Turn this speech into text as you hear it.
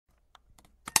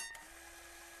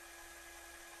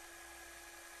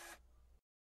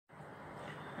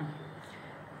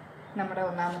നമ്മുടെ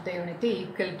ഒന്നാമത്തെ unit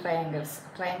equal triangles.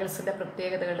 ട്രയാങ്കിൾസിൻ്റെ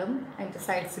പ്രത്യേകതകളും അതിൻ്റെ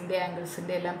സൈഡ്സിൻ്റെ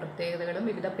ആംഗിൾസിൻ്റെ എല്ലാം പ്രത്യേകതകളും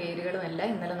വിവിധ പേരുകളും എല്ലാം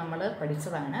ഇന്നലെ നമ്മൾ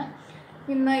പഠിച്ചതാണ്.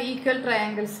 ഇന്ന് ഈക്വൽ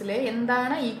ട്രയാങ്കിൾസിലെ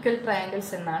എന്താണ് ഈക്വൽ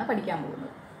ട്രയാങ്കിൾസ് എന്നാണ് പഠിക്കാൻ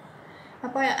പോകുന്നത്.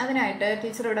 അപ്പോൾ അതിനായിട്ട്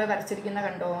ടീച്ചർ ഇവിടെ വരച്ചിരിക്കുന്ന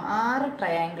കണ്ടോ 6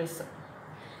 ട്രയാങ്കിൾസ്.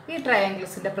 ഈ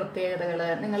ട്രയാങ്കിൾസിൻ്റെ പ്രത്യേകതകൾ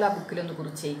നിങ്ങൾ ആ ബുക്കിലൊന്ന്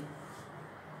കുറിച്ചേ.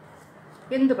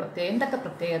 എന്തൊക്കെ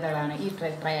പ്രത്യേകതകളാണ് ഈ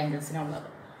ട്രയാങ്കിൾസിനുള്ളത്?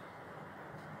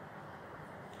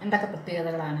 എന്തൊക്കെ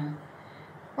പ്രത്യേകതകളാണ്?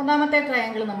 ഒന്നാമത്തെ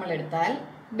ട്രയാങ്കിൾ നമ്മൾ എടുത്താൽ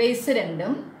ബേസ്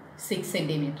രണ്ടും 6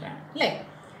 സെൻറ്റിമീറ്റർ ആണ് അല്ലേ?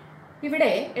 ഇവിടെ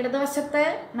ഇടതുവശത്ത്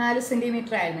 4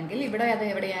 സെൻറ്റിമീറ്റർ ആയിരുന്നെങ്കിൽ ഇവിടെ അത്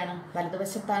എവിടെയാണ്?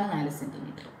 വലതുവശത്താണ് 4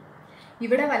 സെൻറ്റിമീറ്റർ.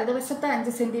 ഇവിടെ വലതുവശത്ത്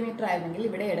 5 സെൻറ്റിമീറ്റർ ആയിരുന്നെങ്കിൽ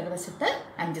ഇവിടെ ഇടതുവശത്ത്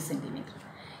 5 സെൻറ്റിമീറ്റർ.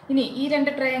 ഇനി ഈ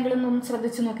 2 ട്രയാങ്കിളൊന്നും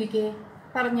ശ്രദ്ധിച്ച് നോക്കിക്കേ.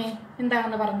 പറഞ്ഞേ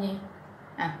എന്താണെന്ന് പറഞ്ഞേ.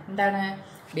 എന്താണ്?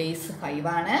 ബേസ് 5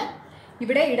 ആണ്.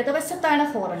 ഇവിടെ ഇടതുവശത്താണ്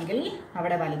 4 എങ്കിൽ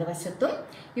അവിടെ വലതുവശത്തും,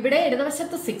 ഇവിടെ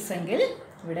ഇടതുവശത്ത് 6 എങ്കിൽ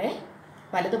ഇവിടെ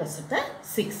വലതുവശത്ത്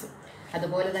 6.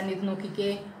 അതുപോലെ തന്നെ ഇത് നോക്കിക്കേ,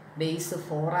 ബേസ്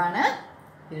 4 ആണ്.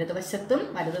 ഇടതുവശത്തും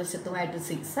വലതുവശത്തുമായിട്ട്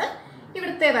 6,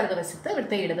 ഇവിടുത്തെ വലതുവശത്ത്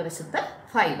ഇവിടുത്തെ ഇടതുവശത്ത്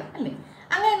 5 അല്ലേ?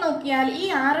 അങ്ങനെ നോക്കിയാൽ ഈ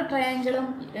 6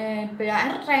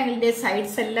 ട്രയാങ്കിളിൻ്റെ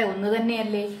സൈഡ്സ് എല്ലാം ഒന്ന്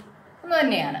തന്നെയല്ലേ? ഒന്ന്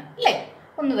തന്നെയാണ് അല്ലേ?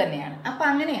 ഒന്ന് തന്നെയാണ്. അപ്പം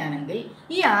അങ്ങനെയാണെങ്കിൽ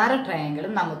ഈ 6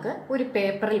 ട്രയാങ്കിളും നമുക്ക് ഒരു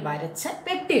പേപ്പറിൽ വരച്ച്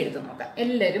വെട്ടിയെടുത്ത് നോക്കാം.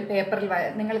 എല്ലാവരും പേപ്പറിൽ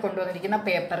നിങ്ങൾ കൊണ്ടുവന്നിരിക്കുന്ന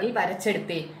പേപ്പറിൽ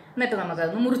വരച്ചെടുത്തേ. എന്നിട്ട്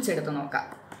നമുക്കതൊന്ന് മുറിച്ചെടുത്ത് നോക്കാം.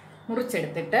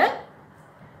 മുറിച്ചെടുത്തിട്ട്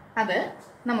അത്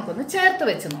നമുക്കൊന്ന് ചേർത്ത്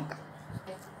വെച്ച് നോക്കാം.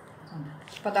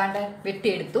 അപ്പോൾ അതാണ്ട്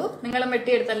വെട്ടിയെടുത്തു. നിങ്ങളും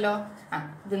വെട്ടിയെടുത്തല്ലോ.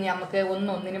 ഇത് നമുക്ക്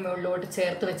ഒന്നിന് മുകളിലോട്ട്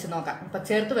ചേർത്ത് വെച്ച് നോക്കാം. അപ്പം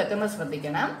ചേർത്ത് വെക്കുമ്പോൾ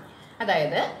ശ്രദ്ധിക്കണം.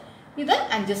 അതായത് ഇത്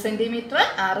 5 സെൻറ്റിമീറ്റർ,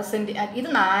 6 സെൻറ്റി, ഇത്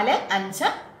 4, 5,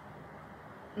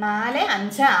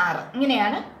 6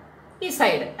 ഇങ്ങനെയാണ് ഈ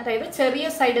സൈഡ്. അതായത് ചെറിയ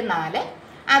സൈഡ് 4,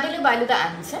 അതിൽ വലുത്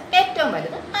 5, ഏറ്റവും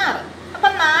വലുത് 6.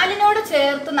 അപ്പം 4നോട്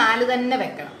ചേർത്ത് 4 തന്നെ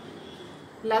വെക്കണം.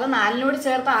 അല്ലാതെ 4നോട്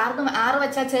ചേർത്ത് 6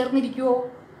 വെച്ചാൽ ചേർന്നിരിക്കുമോ?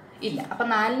 ഇല്ല. അപ്പം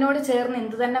 4നോട് ചേർന്ന്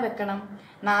എന്ത് തന്നെ വെക്കണം?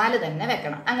 4 തന്നെ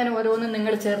വെക്കണം. അങ്ങനെ ഓരോന്നും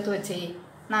നിങ്ങൾ ചേർത്ത് വെച്ചേ.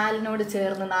 4നോട്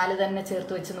ചേർന്ന് 4 തന്നെ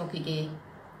ചേർത്ത് വെച്ച് നോക്കിക്കേ.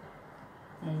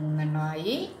 3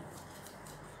 എണ്ണമായി.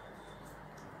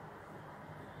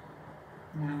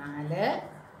 4,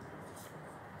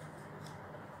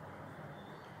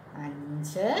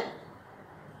 5,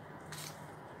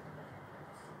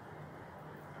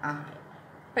 6.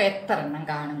 ഇപ്പം എത്ര എണ്ണം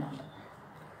കാണുന്നുണ്ട്?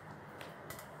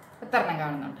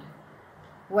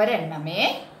 ഒരെണ്ണമേ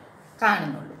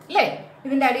കാണുന്നുള്ളൂ അല്ലേ?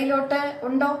 ഇതിൻ്റെ അടിയിലോട്ട്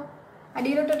ഉണ്ടോ?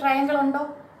 അടിയിലോട്ട് ട്രയാങ്കിൾ ഉണ്ടോ?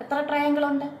 എത്ര ട്രയാങ്കിൾ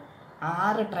ഉണ്ട്?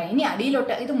 6 ഇനി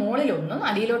അടിയിലോട്ട്, ഇത് മുകളിലൊന്നും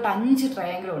അടിയിലോട്ട് 5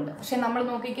 ട്രയാങ്കിളും ഉണ്ട്. പക്ഷെ നമ്മൾ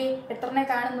നോക്കിക്കേ, എത്രണ്ണേ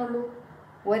കാണുന്നുള്ളൂ?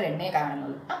 ഒരെണ്ണേ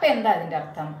കാണുന്നുള്ളൂ. അപ്പം എന്താ അതിൻ്റെ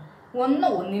അർത്ഥം? ഒന്ന്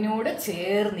ഒന്നിനോട്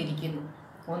ചേർന്നിരിക്കുന്നു.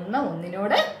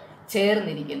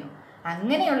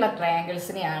 അങ്ങനെയുള്ള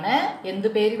ട്രയാങ്കിൾസിനെയാണ് എന്ത്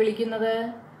പേര് വിളിക്കുന്നത്?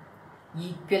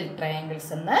 ഈക്വൽ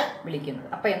ട്രയാങ്കിൾസ് എന്ന് വിളിക്കുന്നത്.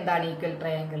 അപ്പം എന്താണ് ഈക്വൽ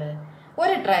ട്രയാങ്കിൾ?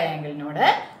 ഒരു ട്രയാങ്കിളിനോട്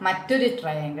മറ്റൊരു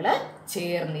ട്രയാങ്കിള്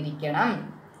ചേർന്നിരിക്കണം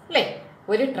അല്ലേ?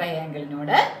 ഒരു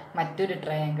ട്രയാങ്കിളിനോട് മറ്റൊരു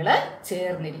ട്രയാങ്കിള്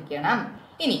ചേർന്നിരിക്കണം.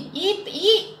 ഇനി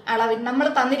ഈ അളവിൽ, നമ്മൾ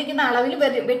തന്നിരിക്കുന്ന അളവിൽ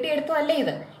വെട്ടിയെടുത്തതല്ലേ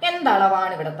ഇത്?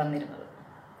 എന്തളവാണ് ഇവിടെ തന്നിരുന്നത്?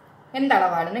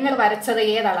 എന്തളവാണ്? നിങ്ങൾ വരച്ചത്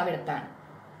ഏതളവെടുത്താണ്?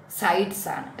 സൈഡ്സ്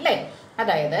ആണ് അല്ലേ?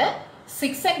 അതായത്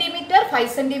 6 സെൻറ്റിമീറ്റർ, 5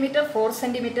 സെൻറ്റിമീറ്റർ, 4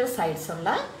 സെൻറ്റിമീറ്റർ സൈഡ്സ് ഉള്ള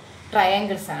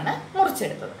ട്രയാങ്കിൾസ് ആണ്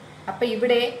മുറിച്ചെടുത്തത്. അപ്പം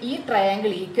ഇവിടെ ഈ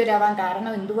ട്രയാങ്കിൾ ഈക്വൽ ആവാൻ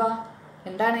കാരണം എന്തുവാ?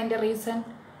 എന്താണ് അതിൻ്റെ റീസൺ?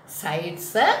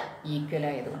 സൈഡ്സ് ഈക്വൽ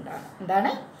ആയതുകൊണ്ടാണ്.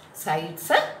 എന്താണ്?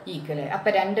 സൈഡ്സ് ഈക്വൽ ആയി.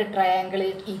 അപ്പം 2 ട്രയാങ്കിൾ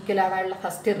ഈക്വൽ ആവാനുള്ള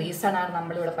ഫസ്റ്റ് റീസൺ ആണ്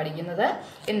നമ്മളിവിടെ പഠിക്കുന്നത്.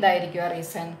 എന്തായിരിക്കും ആ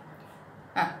റീസൺ?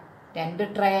 2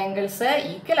 ട്രയാങ്കിൾസ്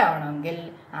ഈക്വൽ ആവണമെങ്കിൽ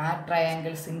ആ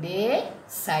ട്രയാങ്കിൾസിൻ്റെ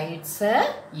സൈഡ്സ്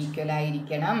ഈക്വൽ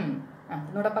ആയിരിക്കണം.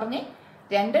 എന്നൂടെ പറഞ്ഞേ.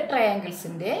 2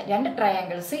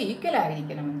 ട്രയാങ്കിൾസ് ഈക്വൽ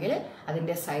ആയിരിക്കണമെങ്കിൽ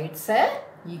അതിൻ്റെ സൈഡ്സ്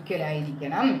ഈക്വൽ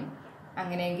ആയിരിക്കണം.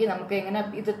 അങ്ങനെയെങ്കിൽ നമുക്ക് എങ്ങനെ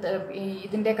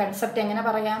ഇതിൻ്റെ കൺസെപ്റ്റ് എങ്ങനെ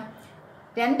പറയാം?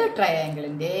 2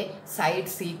 ട്രയാങ്കിളിൻ്റെ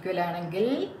സൈഡ്സ് ഈക്വൽ ആണെങ്കിൽ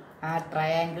ആ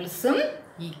ട്രയാങ്കിൾസും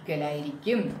ഈക്വൽ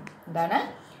ആയിരിക്കും. എന്താണ്?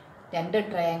 2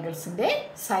 ട്രയാങ്കിൾസിൻ്റെ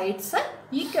സൈഡ്സ്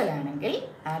ഈക്വൽ ആണെങ്കിൽ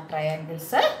ആ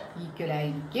ട്രയാങ്കിൾസ് ഈക്വൽ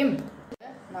ആയിരിക്കും.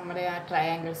 നമ്മുടെ ആ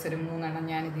ട്രയാങ്കിൾസ് ഒരു 3 എണ്ണം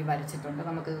ഞാനിത് വരച്ചിട്ടുണ്ട്.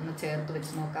 നമുക്കിതൊന്ന് ചേർത്ത്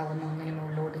വെച്ച് നോക്കാവുന്ന ഒന്നിന്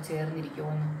മുകളിലോട്ട്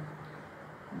ചേർന്നിരിക്കുമോ എന്ന്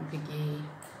നോക്കിക്കേ.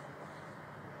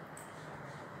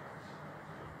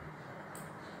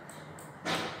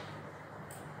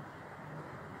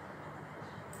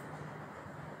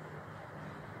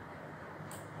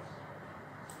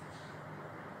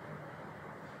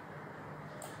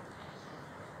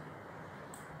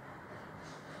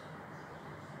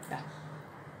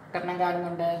 എണ്ണം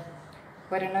കാണുന്നുണ്ട്?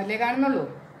 ഒരെണ്ണമല്ലേ കാണുന്നുള്ളൂ.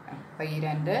 അപ്പം ഈ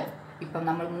 2 ഇപ്പം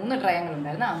നമ്മൾ 3 ട്രയാങ്കിൾ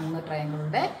ഉണ്ടായിരുന്നു. ആ 3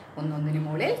 ട്രയാങ്കിളുടെ ഒന്നൊന്നിന്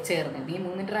മുകളിൽ ചേർന്നിരുന്നു. ഈ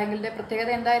 3 ട്രയാങ്കിളിൻ്റെ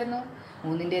പ്രത്യേകത എന്തായിരുന്നു?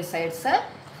 3ൻ്റെ sides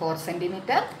 4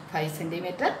 centimeter, 5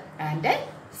 centimeter and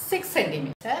 6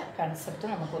 centimeter. Concept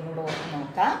നമുക്കൊന്നുകൂടെ ഓർത്ത്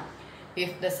നോക്കാം.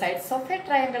 If the sides of a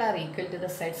triangle are equal to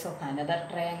the sides of another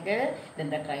triangle, then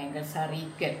the triangles are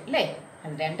equal. അല്ലേ?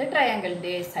 അത് രണ്ട്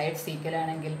ട്രയാങ്കിളിൻ്റെ സൈഡ്സ് ഈക്വൽ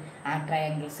ആണെങ്കിൽ ആ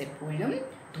ട്രയാങ്കിൾസ് എപ്പോഴും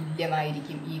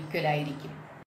തുല്യമായിരിക്കും, ഈക്വൽ ആയിരിക്കും.